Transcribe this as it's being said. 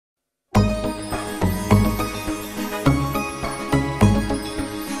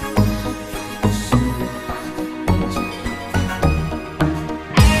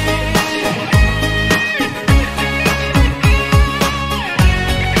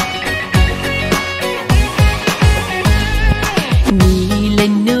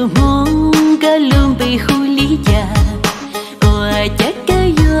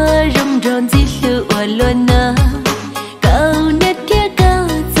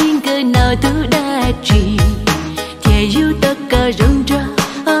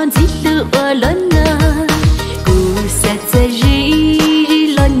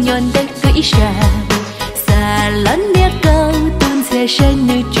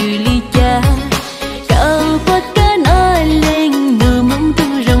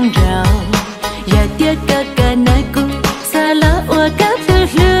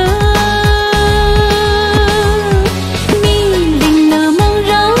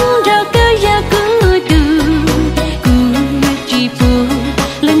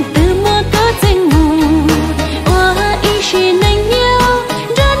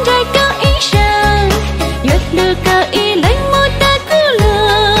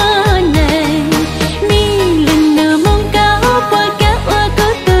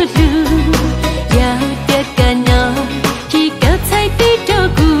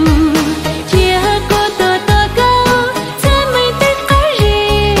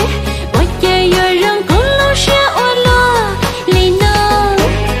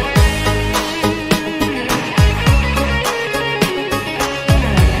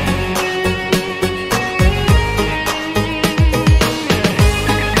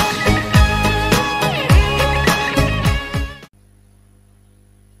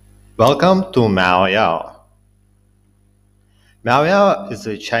Welcome to Miao-Yao. Miao-Yao is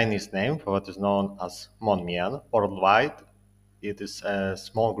a Chinese name for what is known as Hmong-Mien. Worldwide, it is a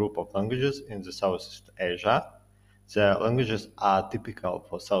small group of languages in the Southeast Asia. The languages are typical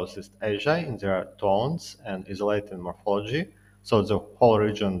for Southeast Asia in their tones and isolated morphology, so the whole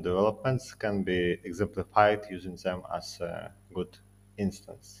region developments can be exemplified using them as a good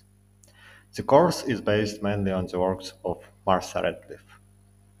instance. The course is based mainly on the works of Ratliff.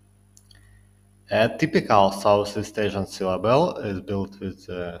 A typical Southeast Asian syllable is built with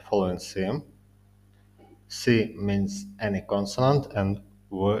the following theme. C means any consonant and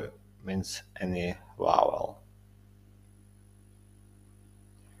W means any vowel.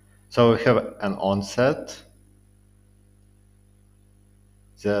 So we have an onset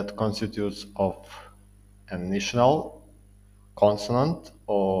that constitutes of an initial consonant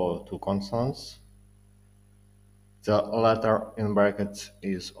or two consonants. The letter in brackets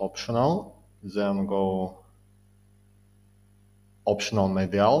is optional. Then go optional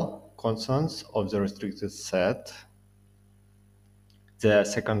medial consonants of the restricted set. The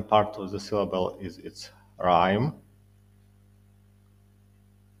second part of the syllable is its rhyme.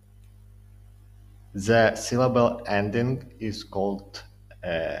 The syllable ending is called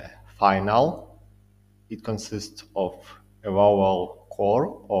final. It consists of a vowel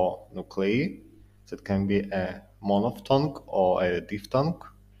core or nuclei that can be a monophthong or a diphthong,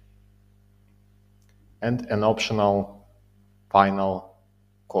 and an optional final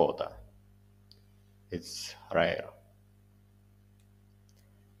coda. It's rare.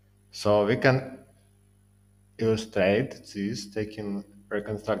 So we can illustrate this taking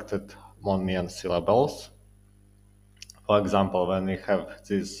reconstructed Hmong-Mien syllables. For example, when we have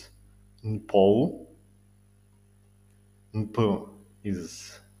this npo, np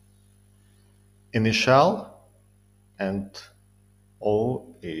is initial and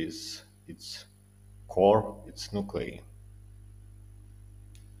o is its core, its nuclei.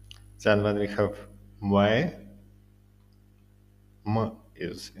 Then when we have mwe, m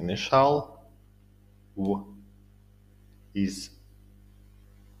is initial, w is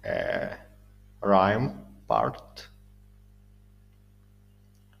a rhyme part,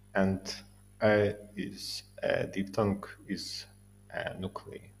 and a is a diphthong, is a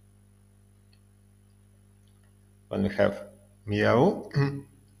nuclei. When we have miao,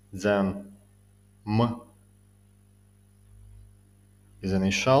 then m is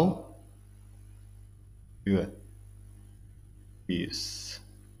initial, u is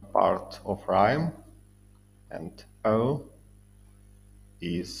part of rhyme, and o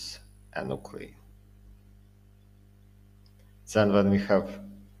is a nuclei. Then when we have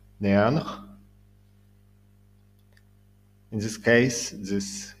neang, in this case,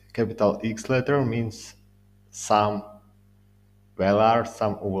 this capital X letter means some velar,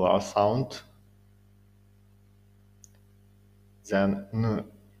 some uvular sound. Then n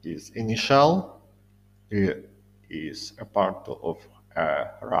is initial, u is a part of a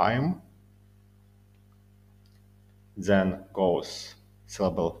rhyme. Then goes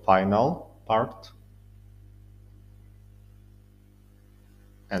syllable final part,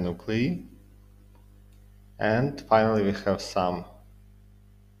 a nuclei, and finally we have some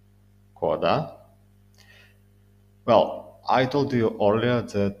coda. Well, I told you earlier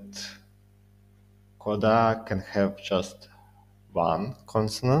that coda can have just one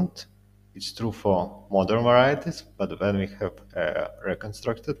consonant. It's true for modern varieties, but when we have a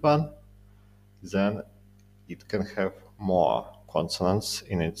reconstructed one, then it can have more consonants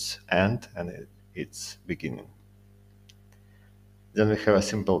in its end and its beginning. Then we have a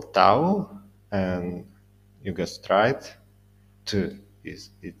simple tau, and you guessed right, T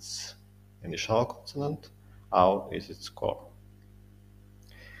is its initial consonant, Ao is its core.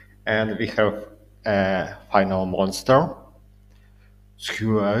 And we have a final monster,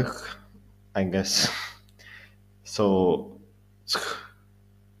 Tschuech, I guess. So, Tsk,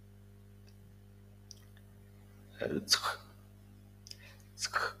 Tsk,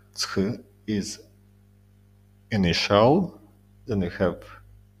 Tsk, Tsk is initial, then we have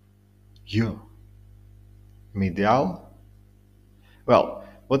U, medial. Well,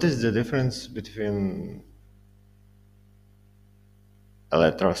 what is the difference between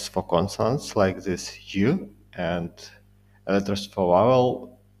letters for consonants like this U and letters for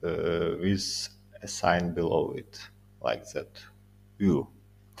vowel with a sign below it, like that, U?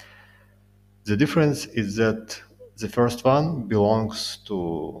 The difference is that the first one belongs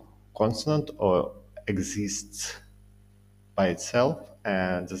to consonant or exists by itself,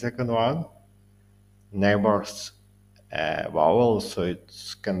 and the second one neighbors a vowel, so it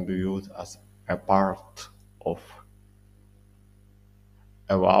can be used as a part of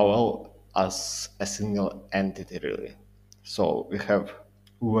a vowel as a single entity, really. So we have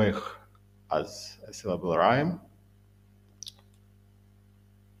uech as a syllable rhyme,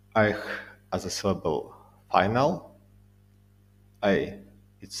 eich as a syllable final, I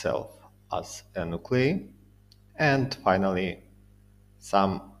itself as a nuclei, and finally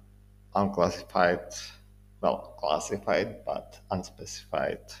some unclassified, well, classified but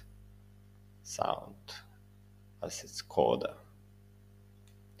unspecified sound as its coda.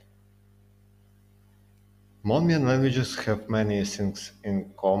 Hmong-Mien languages have many things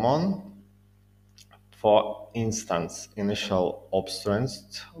in common. For instance, initial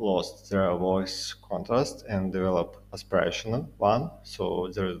obstruents lost their voice contrast and developed aspirational one, so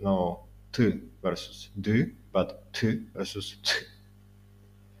there is no t versus d, but t versus t.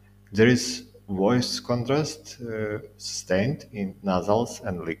 There is voice contrast sustained in nasals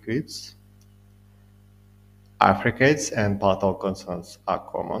and liquids. Affricates and palatal consonants are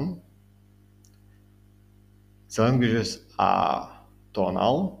common. The languages are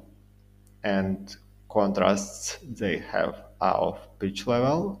tonal, and contrasts they have are of pitch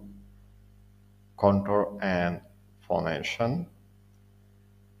level, contour, and phonation.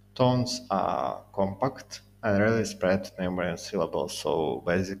 Tones are compact and rarely spread neighboring syllables, so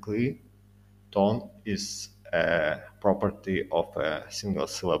basically tone is a property of a single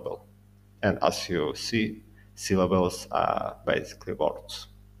syllable. And as you see, syllables are basically words.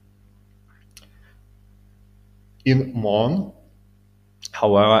 In Hmong,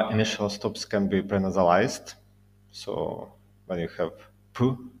 however, initial stops can be prenasalized. So when you have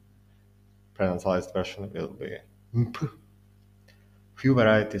p, prenasalized version will be mp. Few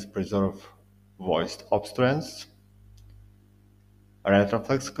varieties preserve voiced obstruents.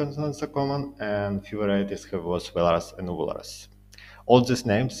 Retroflex consonants are common, and few varieties have voiced velars and uvulars. All these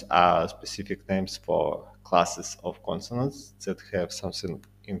names are specific names for classes of consonants that have something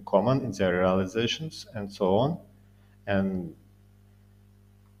in common in their realizations and so on. And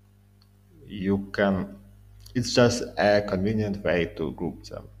it's just a convenient way to group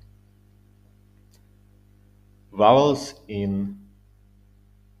them. Vowels in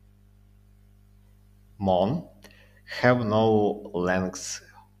Hmong have no length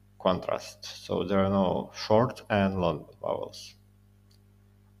contrast, so there are no short and long vowels.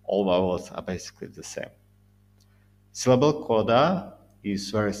 All vowels are basically the same. Syllable coda is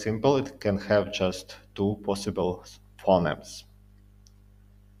very simple. It can have just two possible phonemes.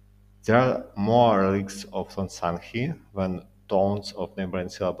 There are more relics of Songsanhi when tones of neighboring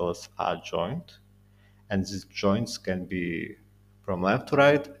syllables are joined, and these joints can be from left to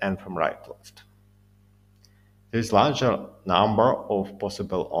right and from right to left. There is a larger number of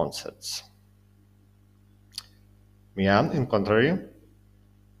possible onsets. Mian, in contrary,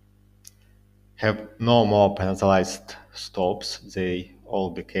 have no more penalized stops. They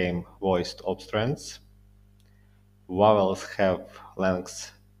all became voiced obstruents. Vowels have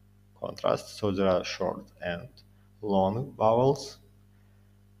length contrast, so there are short and long vowels.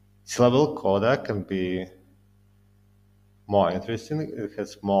 Syllable coda can be more interesting. It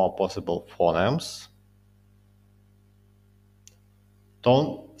has more possible phonemes.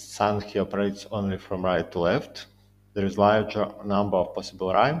 Tone Sanhi operates only from right to left. There is a larger number of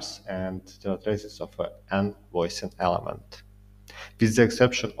possible rhymes, and there are traces of an voicing element. With the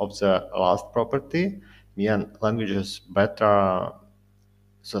exception of the last property, Mian languages better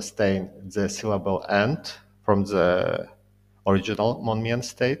sustain the syllable end from the original Hmong-Mien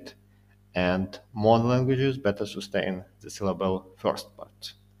state, and Hmong languages better sustain the syllable first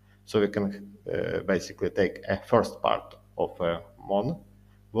part. So we can basically take a first part of a Hmong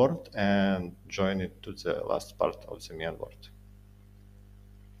word and join it to the last part of the Mian word.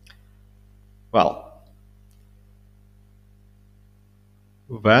 Well,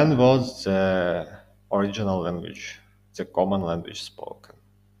 when was the original language, the common language spoken?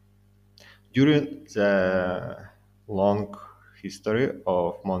 During the long history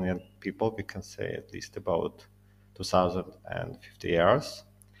of Hmong people, we can say at least about 2050 years,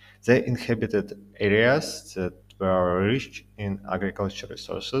 they inhabited areas that were rich in agricultural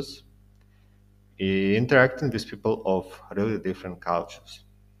resources, interacting with people of really different cultures.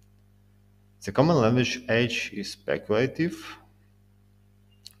 The common language age is speculative.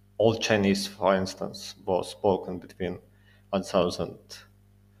 Old Chinese, for instance, was spoken between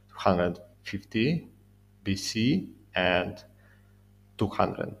 1250 BC and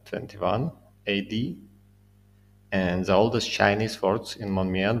 221 AD, and the oldest Chinese words in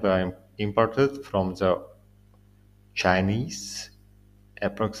Hmong-Mien were imported from the Chinese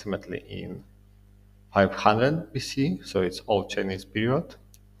approximately in 500 BC, so it's Old Chinese period.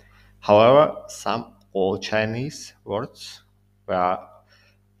 However, some Old Chinese words were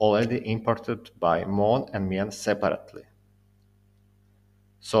already imported by Hmong and Mien separately.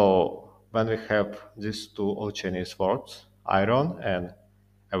 So when we have these two Old Chinese words, iron and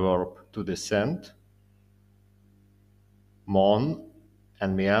a verb to descend, Hmong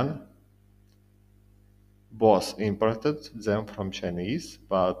and Mien both imported them from Chinese,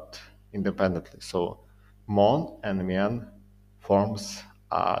 but independently. So Hmong and Mien forms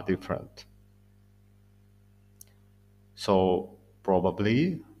are different. So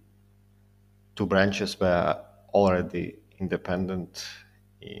probably two branches were already independent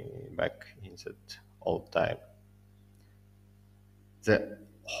back in that old time. The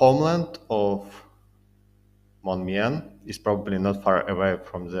homeland of Hmong-Mien is probably not far away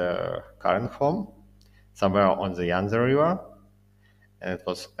from their current home, somewhere on the Yangtze River, and it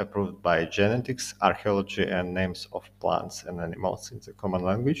was approved by genetics, archaeology, and names of plants and animals in the common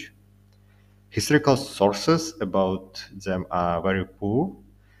language. Historical sources about them are very poor.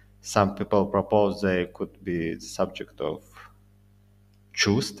 Some people propose they could be the subject of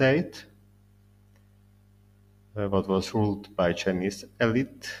Chu state, what was ruled by Chinese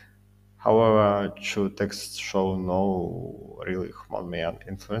elite. However, Chu texts show no really Hmong-Mien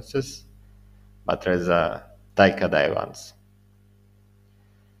influences, but rather Tai-Kadai ones.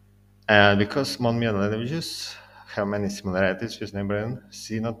 And because Hmong-Mien languages have many similarities with neighboring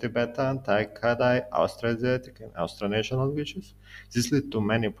Sino-Tibetan, Tai-Kadai, Austroasiatic, and Austronesian languages, this led to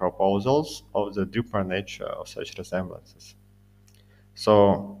many proposals of the deeper nature of such resemblances.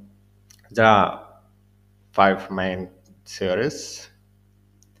 So there are 5 main theories.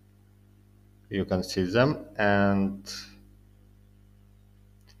 You can see them, and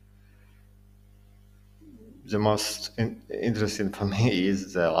the most interesting for me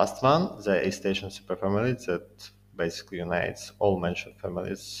is the last one, the East Asian superfamily that basically unites all mentioned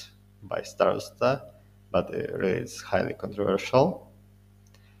families by starosta, but it really is highly controversial.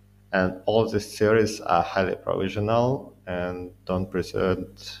 And all these theories are highly provisional and don't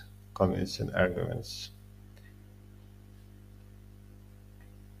present convincing arguments.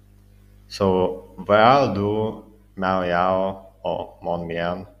 So where do Miao-Yao or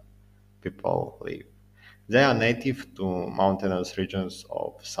Hmong-Mien people live? They are native to mountainous regions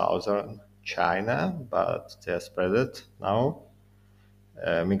of southern China, but they are spread now.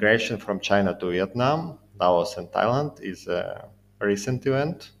 Migration from China to Vietnam, Laos, and Thailand is a recent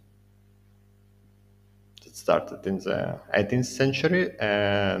event. It started in the 18th century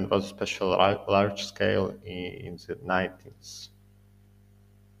and was especially large scale in the 19th.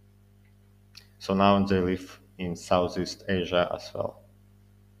 So now they live in Southeast Asia as well.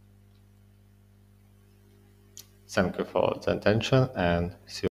 Thank you for the attention and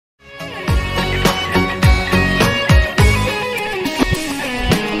see you.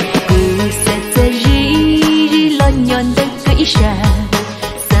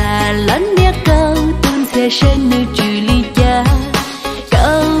 Sa lớn nét câu tuôn xe sen nơi